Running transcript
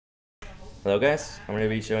Hello guys, I'm going to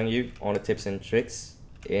be showing you all the tips and tricks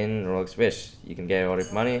in Roblox Fish. You can get all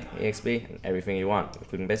the money, EXP, and everything you want,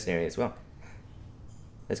 including best area as well.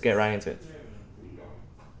 Let's get right into it.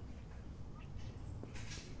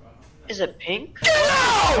 Is it pink?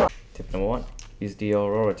 Tip number 1, use the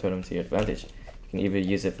Aurora totem to your advantage. You can either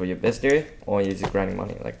use it for your best area or use it grinding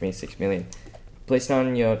money, like me, 6 million. Place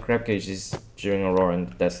down your crab cages during Aurora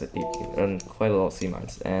and Desert Deep. You can earn quite a lot of sea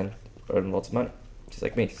mines and earn lots of money, just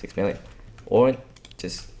like me, 6 million. Or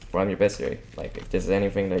just farm your best area. Like if there's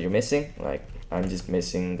anything that you're missing, like I'm just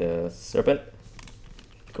missing the serpent,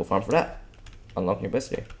 go farm for that. Unlock your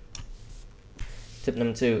best area. Tip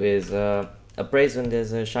number 2 is appraise when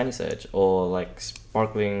there's a shiny surge or like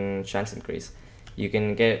sparkling chance increase. You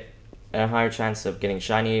can get a higher chance of getting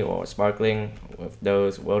shiny or sparkling with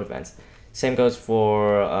those world events. Same goes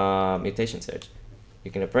for mutation surge.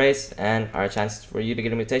 You can appraise and higher chances for you to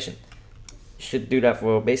get a mutation. You should do that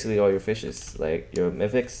for basically all your fishes, like your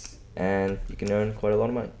mythics, and you can earn quite a lot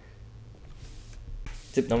of money.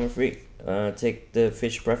 Tip number 3, take the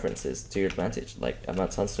fish preferences to your advantage. Like I'm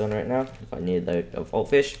at Sunstone right now. If I need like a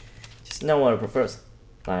vault fish, just know what it prefers.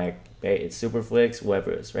 Like hey, it's super flicks,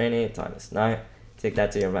 weather is rainy, time is night. Take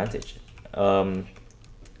that to your advantage. Try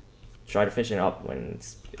to fish it up when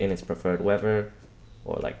it's in its preferred weather,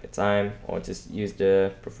 or like the time, or just use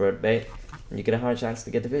the preferred bait, and you get a higher chance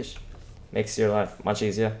to get the fish. Makes your life much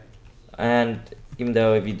easier. And even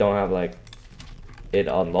though if you don't have like it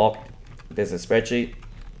unlocked, there's a spreadsheet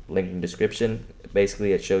link in the description.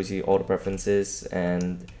 Basically it shows you all the preferences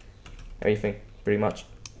and everything pretty much.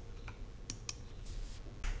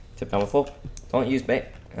 Tip number 4, don't use bait.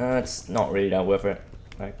 It's not really that worth it.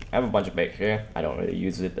 Like I have a bunch of bait here, I don't really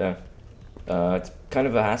use it though. It's kind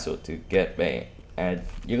of a hassle to get bait, and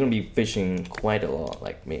you're gonna be fishing quite a lot,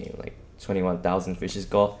 like me, like 21,000 fishes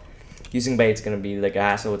goal. Using bait is gonna be like a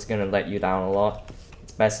hassle, it's gonna let you down a lot.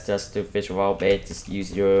 It's best just to fish without bait, just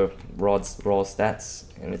use your raw stats,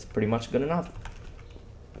 and it's pretty much good enough.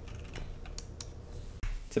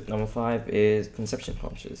 Tip number 5 is conception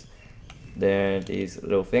conches. They're these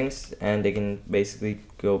little things, and they can basically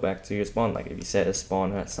go back to your spawn. Like if you set a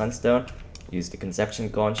spawn at Sunstone, use the conception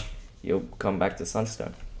conch, you'll come back to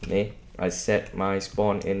Sunstone. Me, I set my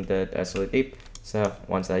spawn in the Desolate Deep, so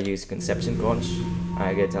once I use conception conch,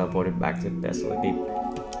 I get teleported back to the Desolate Deep,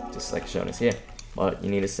 just like shown as here. But you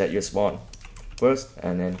need to set your spawn first,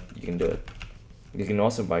 and then you can do it. You can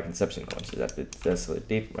also buy conception conches at the Desolate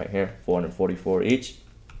Deep right here, 444 each.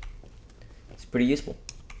 It's pretty useful.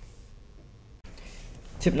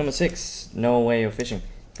 Tip number 6, know where you're fishing.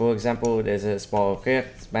 For example, there's a small here,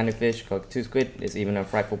 banded fish, cockatoo squid. There's even a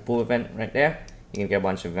frightful pool event right there. You can get a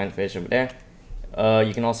bunch of event fish over there.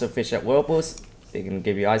 You can also fish at whirlpools. They can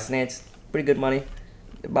give you ice nades, pretty good money,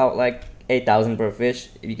 about like 8,000 per fish.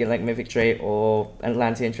 If you get like mythic trait or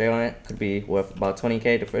Atlantean trait on it, could be worth about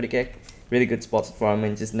 20k to 30k. Really good spots for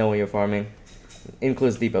farming, just know where you're farming.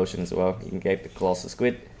 Includes deep ocean as well. You can get the colossal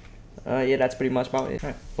squid. Yeah, that's pretty much about it.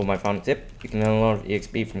 For my final tip, you can earn a lot of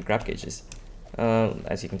EXP from crab cages.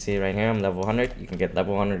 As you can see right here, I'm level 100. You can get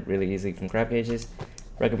level 100 really easily from crab cages.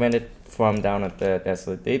 Recommended farm down at the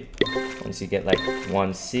Desolate Deep. Once you get like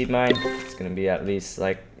 1 seed mine, it's gonna be at least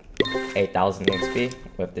like 8,000 XP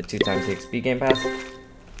with the 2x XP game pass.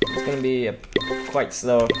 It's gonna be quite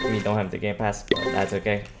slow if you don't have the game pass, but that's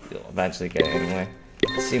okay. You'll eventually get it anyway.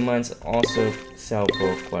 Seed mines also sell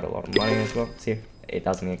for quite a lot of money as well. See,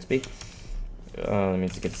 8,000 XP. Let me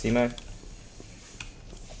just get the seed mine.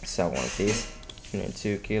 Sell one of these,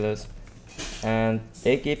 2 kilos, and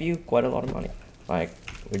they give you quite a lot of money. Like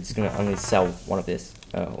we're just gonna only sell one of this.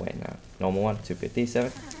 Wait, no, normal one,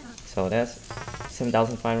 257. So that's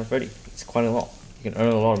 7,530. It's quite a lot. You can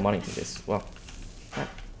earn a lot of money from this as well.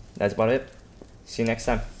 That's about it. See you next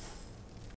time.